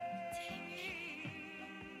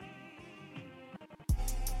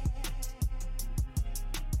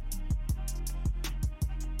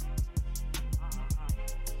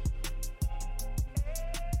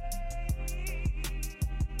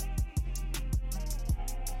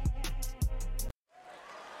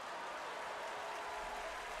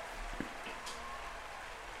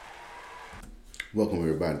Welcome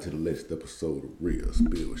everybody to the latest episode of Real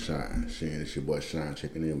Spill with Shine. Shane, it's your boy Shine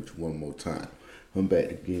checking in with you one more time. I'm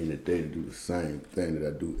back again today to do the same thing that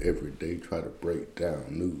I do every day, try to break down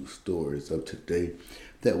news stories of today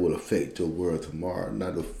that will affect your world tomorrow.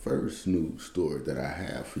 Now the first news story that I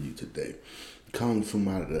have for you today comes from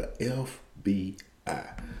out of the FBI.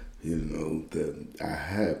 I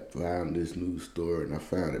have found this news story and I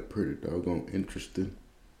found it pretty doggone interesting.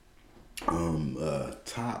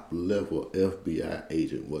 Top level FBI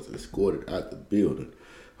agent was escorted out the building.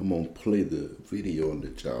 I'm gonna play the video and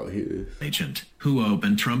let y'all hear this. Agent who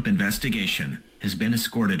opened Trump investigation has been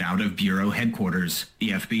escorted out of bureau headquarters.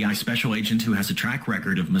 The FBI special agent who has a track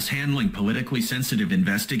record of mishandling politically sensitive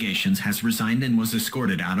investigations has resigned and was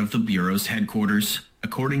escorted out of the bureau's headquarters,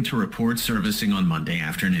 according to reports surfacing on Monday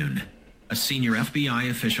afternoon. A senior FBI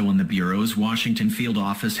official in the Bureau's Washington field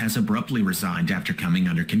office has abruptly resigned after coming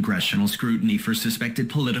under congressional scrutiny for suspected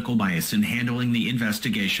political bias in handling the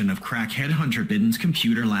investigation of crackhead Hunter Biden's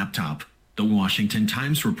computer laptop, the Washington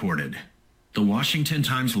Times reported. The Washington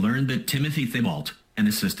Times learned that Timothy Thibault, an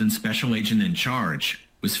assistant special agent in charge,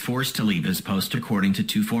 was forced to leave his post according to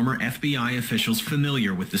two former FBI officials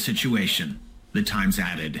familiar with the situation. The Times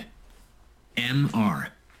added,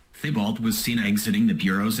 Mr. Thibault was seen exiting the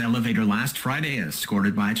Bureau's elevator last Friday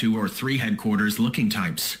escorted by 2 or 3 headquarters-looking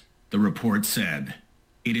types, the report said.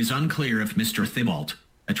 It is unclear if Mr. Thibault,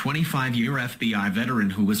 a 25-year FBI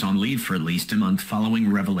veteran who was on leave for at least a month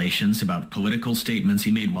following revelations about political statements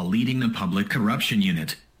he made while leading the Public Corruption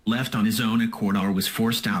Unit, left on his own accord or was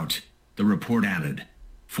forced out, the report added.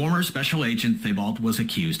 Former Special Agent Thibault was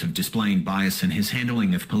accused of displaying bias in his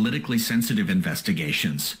handling of politically sensitive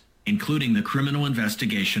investigations, including the criminal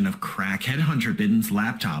investigation of crackhead Hunter Biden's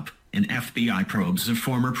laptop and FBI probes of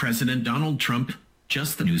former President Donald Trump,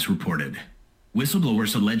 Just the News reported.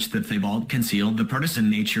 Whistleblowers alleged that Thibault concealed the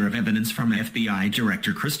partisan nature of evidence from FBI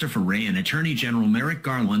Director Christopher Wray and Attorney General Merrick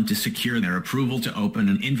Garland to secure their approval to open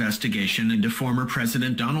an investigation into former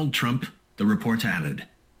President Donald Trump, the report added.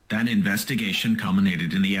 That investigation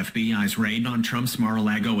culminated in the FBI's raid on Trump's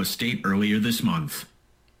Mar-a-Lago estate earlier this month.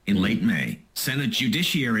 In late May, Senate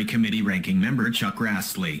Judiciary Committee ranking member Chuck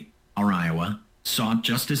Grassley, Iowa, sought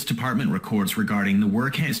Justice Department records regarding the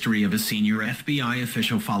work history of a senior FBI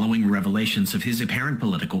official following revelations of his apparent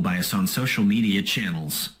political bias on social media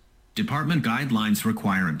channels. Department guidelines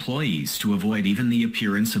require employees to avoid even the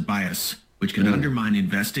appearance of bias, which could undermine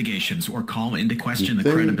investigations or call into question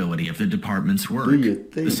the credibility of the department's work,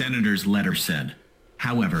 the senator's letter said.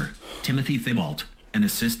 However, Timothy Thibault, an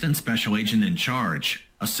assistant special agent in charge,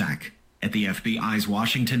 a SAC, at the FBI's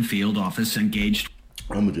Washington field office engaged.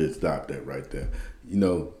 I'm going to just stop that right there.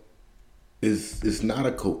 It's not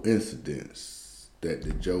a coincidence that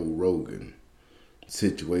the Joe Rogan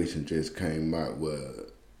situation just came out where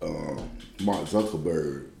Mark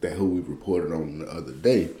Zuckerberg, who we reported on the other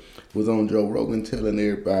day, was on Joe Rogan telling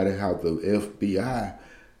everybody how the FBI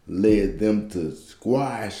led them to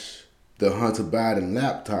squash the Hunter Biden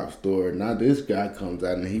laptop story. Now this guy comes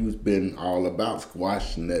out and he's been all about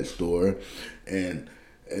squashing that story, and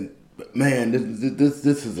man, this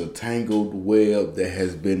is a tangled web that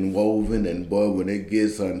has been woven, and boy, when it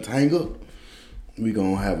gets untangled, we're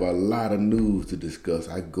gonna have a lot of news to discuss.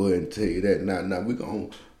 I go ahead and tell you that. Now we're gonna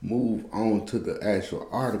move on to the actual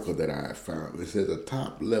article that I found. It says a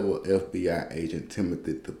top-level FBI agent,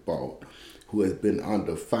 Timothy Thibault, who has been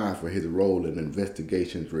under fire for his role in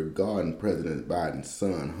investigations regarding President Biden's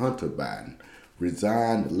son, Hunter Biden,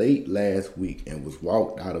 resigned late last week and was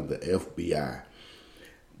walked out of the FBI.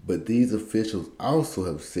 But these officials also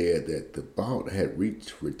have said that Thibault had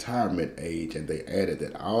reached retirement age, and they added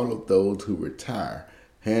that all of those who retire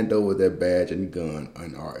hand over their badge and gun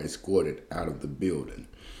and are escorted out of the building.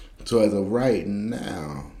 So as of right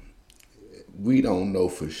now, we don't know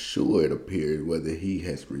for sure, it appears, whether he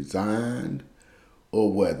has resigned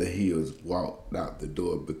or whether he was walked out the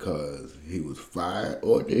door because he was fired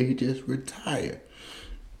or did he just retire.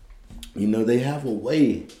 They have a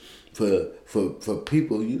way for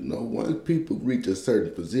people, once people reach a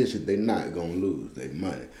certain position, they're not going to lose their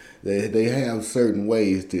money. They have certain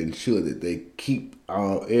ways to ensure that they keep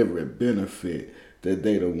every benefit that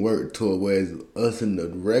they done work toward, whereas us in the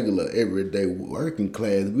regular everyday working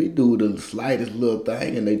class, we do the slightest little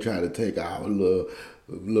thing and they try to take our little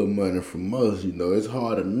money from us. It's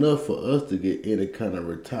hard enough for us to get any kind of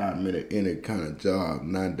retirement or any kind of job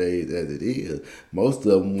nowadays as it is. Most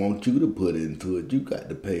of them want you to put into it. You got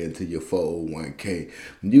to pay into your 401k.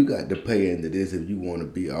 You got to pay into this if you want to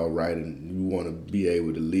be all right and you want to be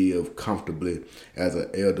able to live comfortably as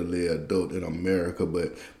an elderly adult in America.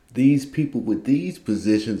 But these people with these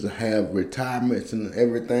positions have retirements and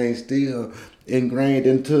everything still ingrained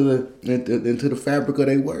into the fabric of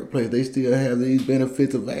their workplace. They still have these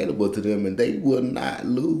benefits available to them, and they will not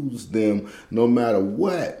lose them no matter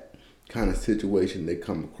what kind of situation they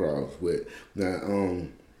come across with. Now,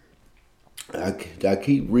 I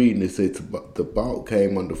keep reading. It says the bout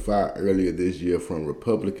came under fire earlier this year from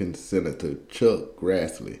Republican Senator Chuck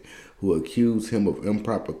Grassley, who accused him of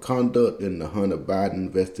improper conduct in the Hunter Biden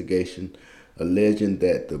investigation, alleging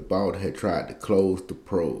that the bout had tried to close the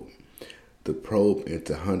probe. The probe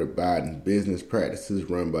into Hunter Biden's business practices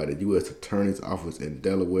run by the U.S. Attorney's Office in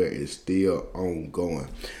Delaware is still ongoing.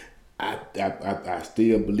 I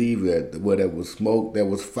still believe that that was smoke, that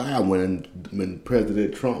was fire when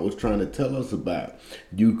President Trump was trying to tell us about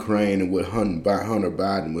Ukraine and what Hunter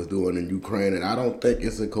Biden was doing in Ukraine. And I don't think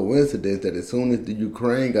it's a coincidence that as soon as the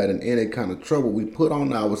Ukraine got in any kind of trouble, we put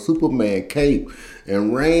on our Superman cape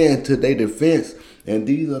and ran to their defense. And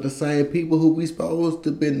these are the same people who we supposed to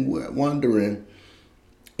have been wondering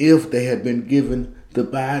if they had been given the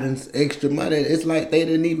Biden's extra money. It's like they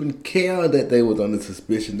didn't even care that they was under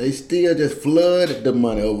suspicion. They still just flooded the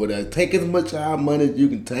money over there. Take as much of our money as you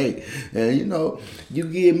can take. And you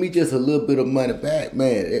give me just a little bit of money back,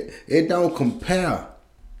 man. It don't compare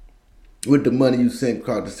with the money you sent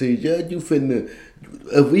across the seas. Yeah,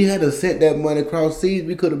 if we had sent that money across seas,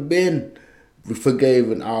 we could have been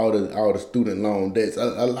forgiven all the student loan debts.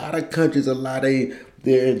 A lot of countries,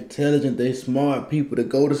 they're intelligent, they smart people that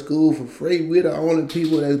go to school for free. We're the only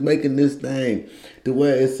people that's making this thing to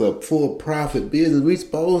where it's a for-profit business. We're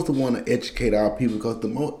supposed to want to educate our people, because the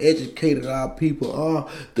more educated our people are,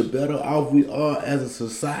 the better off we are as a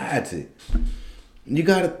society. You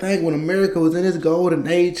got to think, when America was in its golden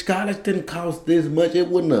age, college didn't cost this much. It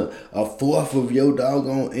wasn't a fourth of your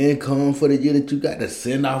doggone income for the year that you got to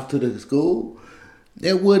send off to the school.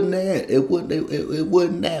 It wasn't that. It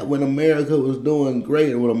wasn't that when America was doing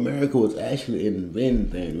great, when America was actually inventing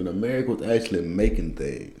things, when America was actually making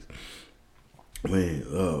things. Man,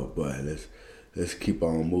 oh boy, let's keep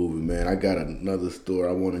on moving, man. I got another story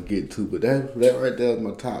I want to get to, but that right there is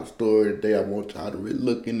my top story today. I want y'all to really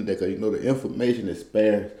look into that, because the information is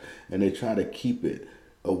sparse and they try to keep it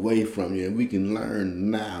away from you, and we can learn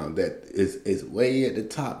now that it's way at the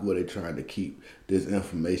top where they're trying to keep this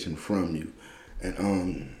information from you.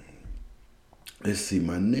 And let's see,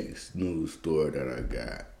 my next news story that I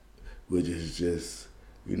got, which is just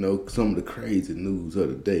some of the crazy news of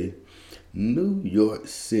the day. New York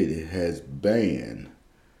City has banned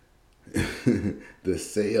the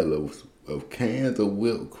sale of cans of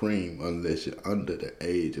whipped cream unless you're under the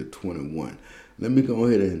age of 21. Let me go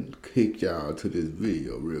ahead and kick y'all to this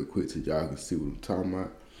video real quick so y'all can see what I'm talking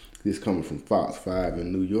about. This coming from Fox 5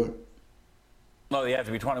 in New York. No, you have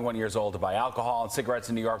to be 21 years old to buy alcohol and cigarettes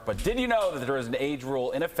in New York. But did you know that there is an age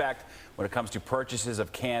rule in effect when it comes to purchases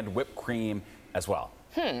of canned whipped cream as well?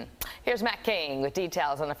 Here's Matt King with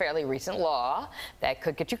details on a fairly recent law that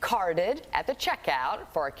could get you carded at the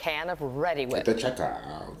checkout for a can of Ready Whip. At the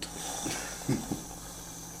checkout.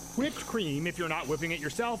 Whipped cream, if you're not whipping it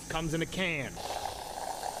yourself, comes in a can.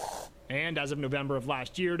 And as of November of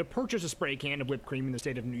last year, to purchase a spray can of whipped cream in the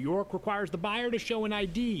state of New York requires the buyer to show an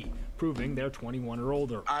ID, proving they're 21 or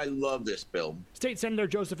older. I love this bill. State Senator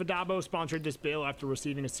Joseph Adabo sponsored this bill after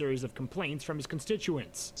receiving a series of complaints from his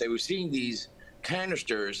constituents. They were seeing these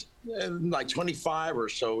canisters, like 25 or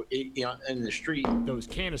so, in the street. Those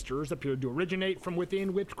canisters appeared to originate from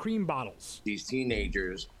within whipped cream bottles. These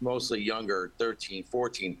teenagers, mostly younger, 13,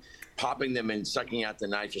 14, popping them and sucking out the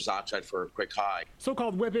nitrous oxide for a quick high.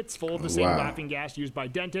 So-called whippets, full of the same laughing gas used by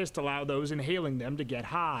dentists, allow those inhaling them to get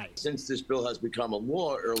high. Since this bill has become a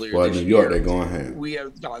law earlier this year, New York, they're going ham. We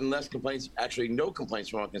have gotten less complaints, actually no complaints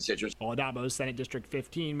from our constituents. Adabo's Senate District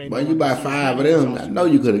 15 made you buy 5 of them, I know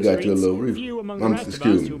you could have got you a little reef. Few among the rest of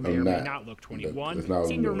us who may or may not look 21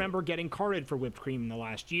 seem to remember getting carded for whipped cream in the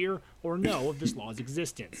last year or know of this law's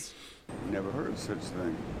existence. Never heard of such a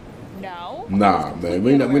thing. No? Nah, man,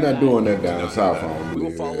 we're not doing that down south. We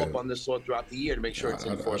will follow up on this law throughout the year to make sure it's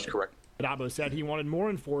enforced correctly. Adabo said he wanted more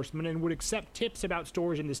enforcement and would accept tips about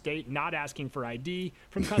stores in the state not asking for ID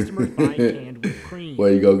from customers buying canned whipped cream.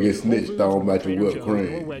 Well, you go get snitched on about your whipped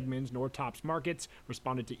cream. Nor Wegmans nor Tops Markets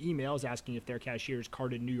responded to emails asking if their cashiers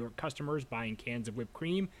carded New York customers buying cans of whipped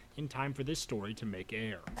cream in time for this story to make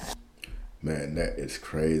air. Man, that is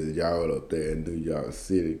crazy. Y'all up there in New York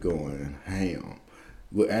City going ham.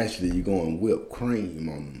 Well, actually, you're going whipped cream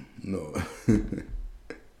on them. No.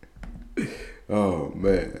 Oh,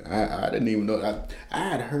 man. I didn't even know. I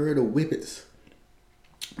had heard of whippets,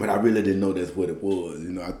 but I really didn't know that's what it was.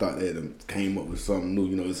 I thought they came up with something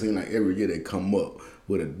new. It seemed like every year they come up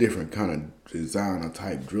with a different kind of designer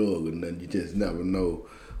type drug, and then you just never know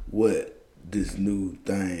what this new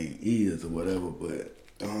thing is or whatever. But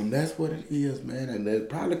that's what it is, man. And they're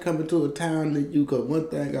probably coming to a town that you. Cause one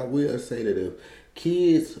thing I will say that if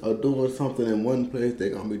kids are doing something in one place, they're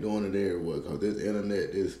gonna be doing it everywhere. Cause this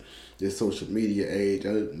internet, this social media age,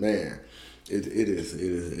 man, it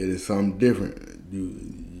is something different.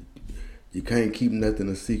 You can't keep nothing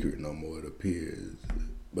a secret no more. It appears,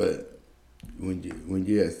 but when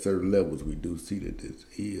you're at certain levels, we do see that this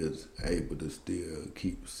is able to still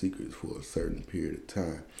keep secrets for a certain period of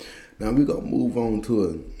time. Now we're gonna move on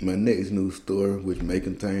to my next news story, which may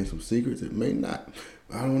contain some secrets. It may not.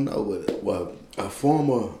 I don't know. But a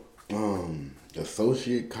former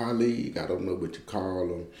associate, colleague, I don't know what you call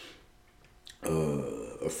them,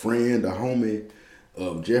 a friend, a homie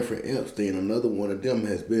of Jeffrey Epstein, another one of them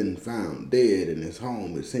has been found dead in his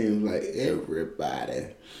home. It seems like everybody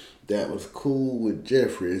that was cool with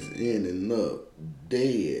Jeffrey is ending up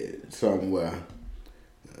dead somewhere.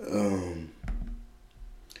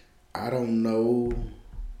 I don't know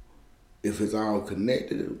if it's all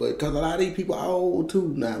connected, but because a lot of these people are old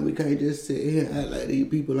too now. We can't just sit here and act like these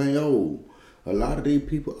people ain't old. A lot of these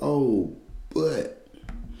people old, but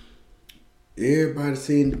everybody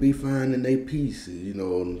seems to be finding their pieces, you know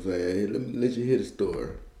what I'm saying? Let me let you hear the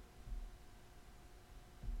story.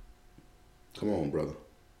 Come on, brother.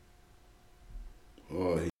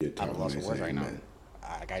 Oh, he I'm lost for words right now.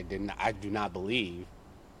 I do not believe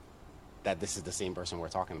that this is the same person we're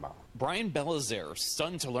talking about. Brian Belizaire,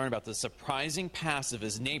 stunned to learn about the surprising past of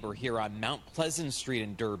his neighbor here on Mount Pleasant Street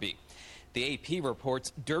in Derby. The AP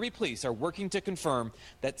reports Derby police are working to confirm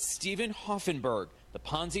that Stephen Hoffenberg, the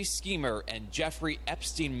Ponzi schemer and Jeffrey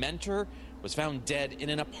Epstein mentor, was found dead in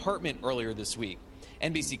an apartment earlier this week.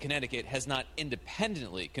 NBC Connecticut has not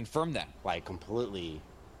independently confirmed that. Like completely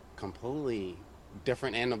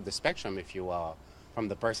different end of the spectrum, if you will, from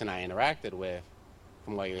the person I interacted with,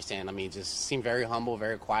 from what you're saying. I mean, just seemed very humble,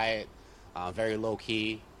 very quiet, very low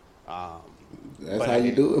key. That's how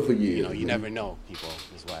you do it for years. You know, you never know people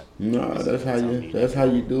is what. No, that's how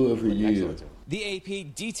you do it for years. The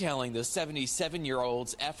AP detailing the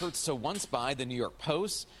 77-year-old's efforts to once buy the New York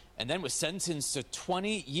Post and then was sentenced to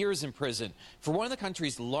 20 years in prison for one of the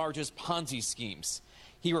country's largest Ponzi schemes.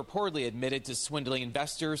 He reportedly admitted to swindling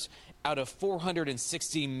investors out of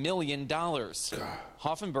 $460 million.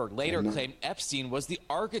 Hoffenberg later claimed Epstein was the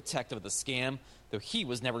architect of the scam, though he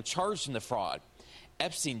was never charged in the fraud.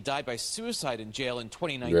 Epstein died by suicide in jail in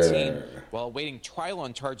 2019 while awaiting trial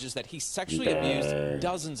on charges that he sexually abused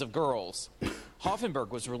dozens of girls. Hoffenberg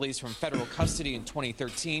was released from federal custody in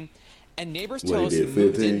 2013, and neighbors tell us he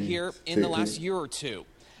moved in here in the last year or two.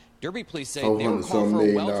 Derby police say they were called for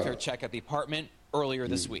a welfare check at the apartment earlier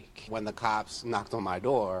this week. When the cops knocked on my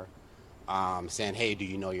door saying, hey, do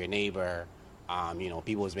you know your neighbor? You know,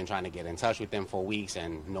 people has been trying to get in touch with them for weeks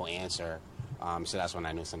and no answer. So that's when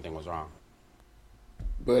I knew something was wrong.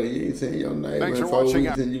 Buddy, you ain't seen your neighbor in 4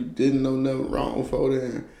 weeks and you didn't know nothing wrong for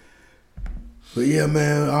then. But yeah,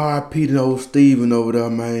 man, R.I.P. to old Steven over there,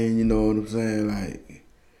 man. You know what I'm saying? Like,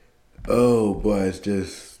 oh boy, it's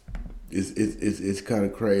just, it's kind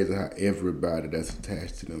of crazy how everybody that's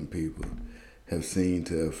attached to them people have seemed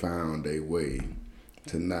to have found a way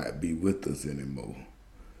to not be with us anymore.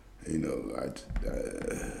 You know,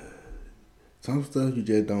 some stuff you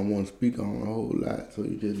just don't want to speak on a whole lot, so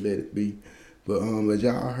you just let it be. But as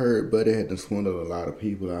y'all heard, Buddy had to swindle a lot of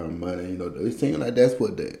people out of money. You know, it seemed like that's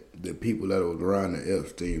what the people that was around the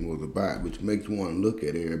Epstein was about, which makes you want to look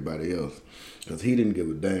at everybody else, because he didn't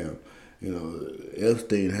give a damn. You know,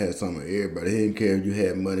 Epstein had some of everybody. He didn't care if you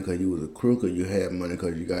had money because you was a crook, or you had money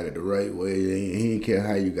because you got it the right way. He didn't care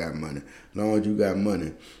how you got money. As long as you got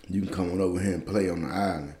money, you can come on over here and play on the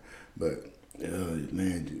island. But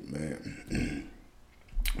man.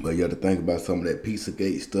 But you have to think about some of that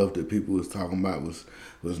Pizzagate stuff that people was talking about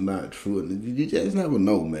was not true. And you just never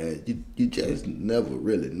know, man. You just never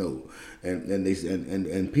really know.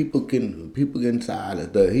 And people get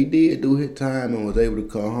silent. He did do his time and was able to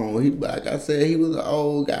come home. Like I said, he was an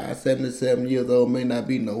old guy, 77 years old. May not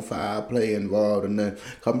be no foul play involved in that.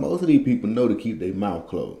 Cause most of these people know to keep their mouth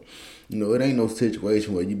closed. You know, it ain't no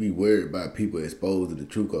situation where you be worried about people exposing the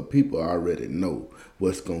truth, because people already know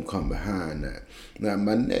what's gonna come behind that. Now,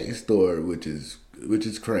 my next story, which is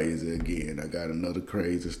crazy again. I got another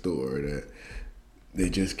crazy story that they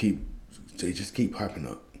just keep popping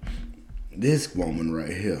up. This woman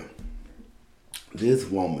right here. This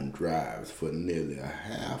woman drives for nearly a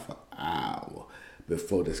half an hour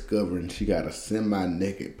before discovering she got a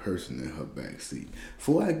semi-naked person in her backseat.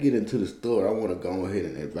 Before I get into the story, I want to go ahead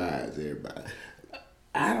and advise everybody.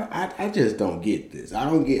 I just don't get this. I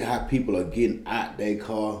don't get how people are getting out their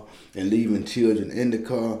car and leaving children in the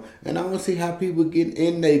car, and I don't see how people getting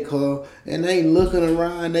in their car and they ain't looking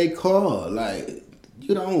around their car. Like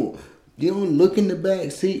you don't look in the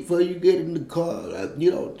back seat before you get in the car. Like,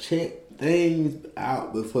 you don't check things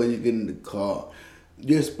out before you get in the car.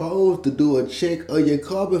 You're supposed to do a check of your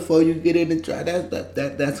car before you get in the drive.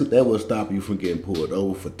 That will stop you from getting pulled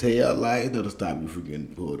over for tail lights. That'll stop you from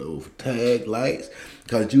getting pulled over for tag lights.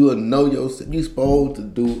 Cause you will know you're supposed to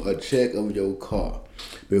do a check of your car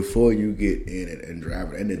before you get in it and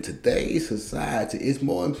drive it. And in today's society, it's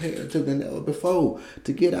more imperative than ever before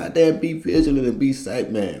to get out there and be vigilant and be safe,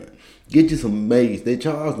 man. Get you some mace.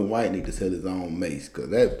 Charles White need to sell his own mace, cause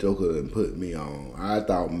that joker done put me on. I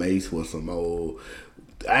thought mace was some old.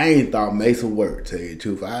 I ain't thought mace would work, tell you the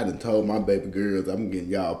truth. I done told my baby girls I'm getting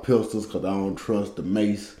y'all pistols because I don't trust the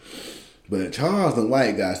mace. But Charles and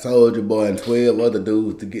White got Soulja Boy and 12 other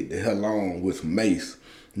dudes to get the hell on with some mace.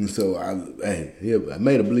 And so, I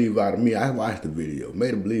made a believe out of me. I watched the video.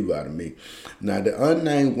 Made a believe out of me. Now, the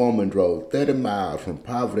unnamed woman drove 30 miles from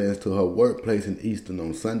Providence to her workplace in Easton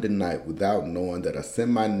on Sunday night without knowing that a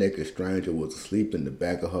semi-naked stranger was asleep in the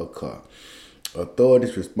back of her car.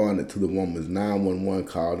 Authorities responded to the woman's 911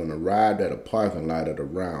 call and arrived at a parking lot at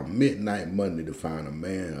around midnight Monday to find a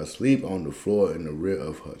man asleep on the floor in the rear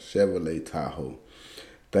of her Chevrolet Tahoe.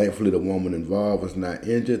 Thankfully, the woman involved was not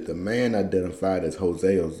injured. The man, identified as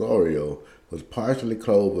Jose Osorio, was partially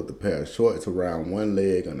clothed with a pair of shorts around one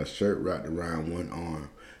leg and a shirt wrapped around one arm,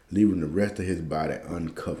 leaving the rest of his body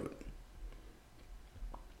uncovered.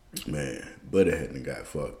 Man, Buddy hadn't got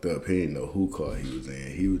fucked up. He didn't know who car he was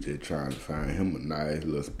in. He was just trying to find him a nice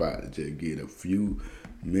little spot to just get a few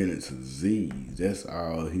minutes of Z's. That's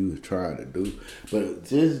all he was trying to do. But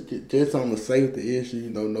just on the safety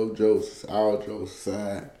issue, no jokes, all jokes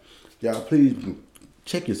aside, y'all please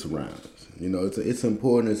check your surroundings. It's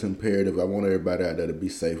important, it's imperative. I want everybody out there to be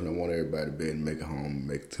safe, and I want everybody to be able to make it home,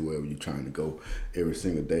 make it to wherever you're trying to go every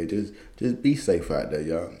single day. Just be safe out there,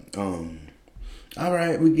 y'all. All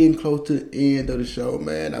right, we're getting close to the end of the show,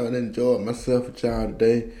 man. I enjoyed myself with y'all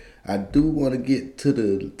today. I do want to get to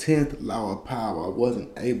the 10th law of power. I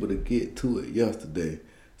wasn't able to get to it yesterday,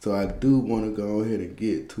 so I do want to go ahead and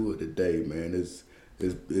get to it today, man. It's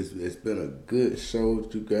been a good show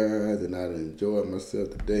with you guys, and I enjoyed myself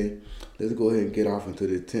today. Let's go ahead and get off into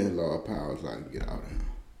the 10th law of power so I can get out of here.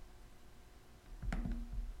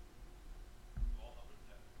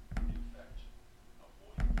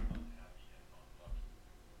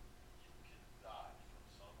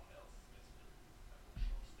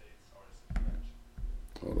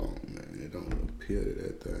 Hold on, man. It don't appear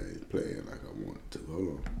that thing playing like I want it to. Hold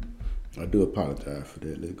on. I do apologize for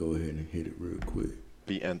that. Let's go ahead and hit it real quick.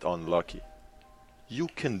 And unlucky. You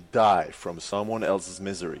can die from someone else's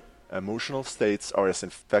misery. Emotional states are as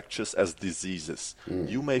infectious as diseases.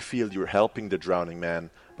 You may feel you're helping the drowning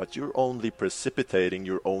man, but you're only precipitating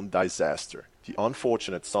your own disaster. The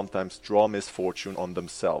unfortunate sometimes draw misfortune on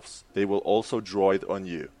themselves. They will also draw it on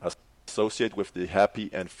you. Associate with the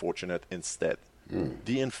happy and fortunate instead.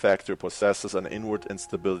 The infector possesses an inward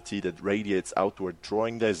instability that radiates outward,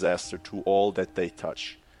 drawing disaster to all that they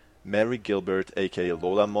touch. Mary Gilbert, aka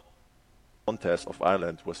Lola Montez of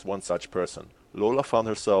Ireland, was one such person. Lola found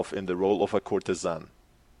herself in the role of a courtesan,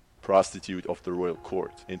 prostitute of the royal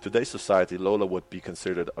court. In today's society, Lola would be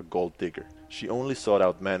considered a gold digger. She only sought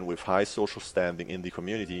out men with high social standing in the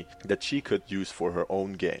community that she could use for her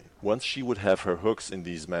own gain. Once she would have her hooks in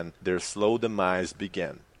these men, their slow demise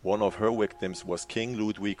began. One of her victims was King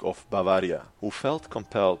Ludwig of Bavaria, who felt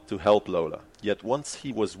compelled to help Lola. Yet once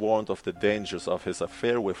he was warned of the dangers of his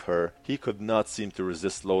affair with her, he could not seem to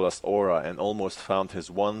resist Lola's aura and almost found his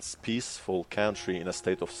once peaceful country in a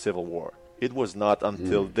state of civil war. It was not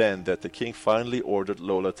until then that the king finally ordered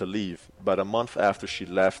Lola to leave, but a month after she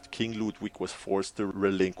left, King Ludwig was forced to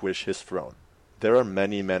relinquish his throne. There are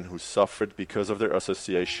many men who suffered because of their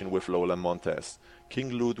association with Lola Montez.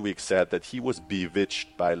 King Ludwig said that he was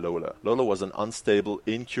bewitched by Lola. Lola was an unstable,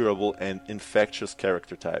 incurable, and infectious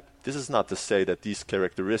character type. This is not to say that these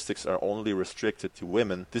characteristics are only restricted to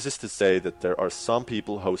women. This is to say that there are some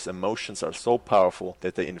people whose emotions are so powerful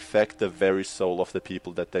that they infect the very soul of the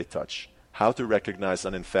people that they touch. How to recognize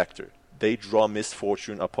an infector? They draw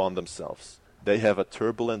misfortune upon themselves. They have a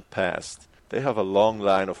turbulent past. They have a long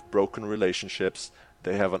line of broken relationships.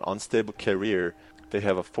 They have an unstable career. They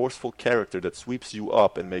have a forceful character that sweeps you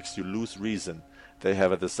up and makes you lose reason. They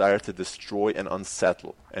have a desire to destroy and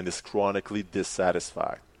unsettle, and is chronically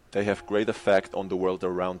dissatisfied. They have great effect on the world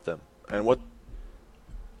around them. And what...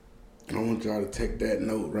 I want y'all to take that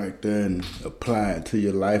note right there and apply it to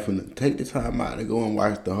your life, and take the time out to go and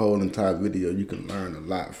watch the whole entire video. You can learn a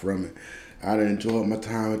lot from it. I enjoyed my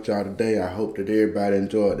time with y'all today. I hope that everybody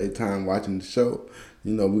enjoyed their time watching the show.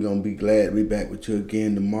 You know, we're going to be glad to be back with you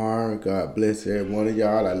again tomorrow. God bless every one of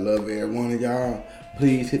y'all. I love every one of y'all.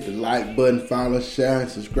 Please hit the like button, follow, share, and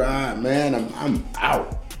subscribe, man. I'm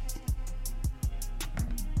out.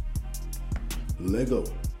 Lego.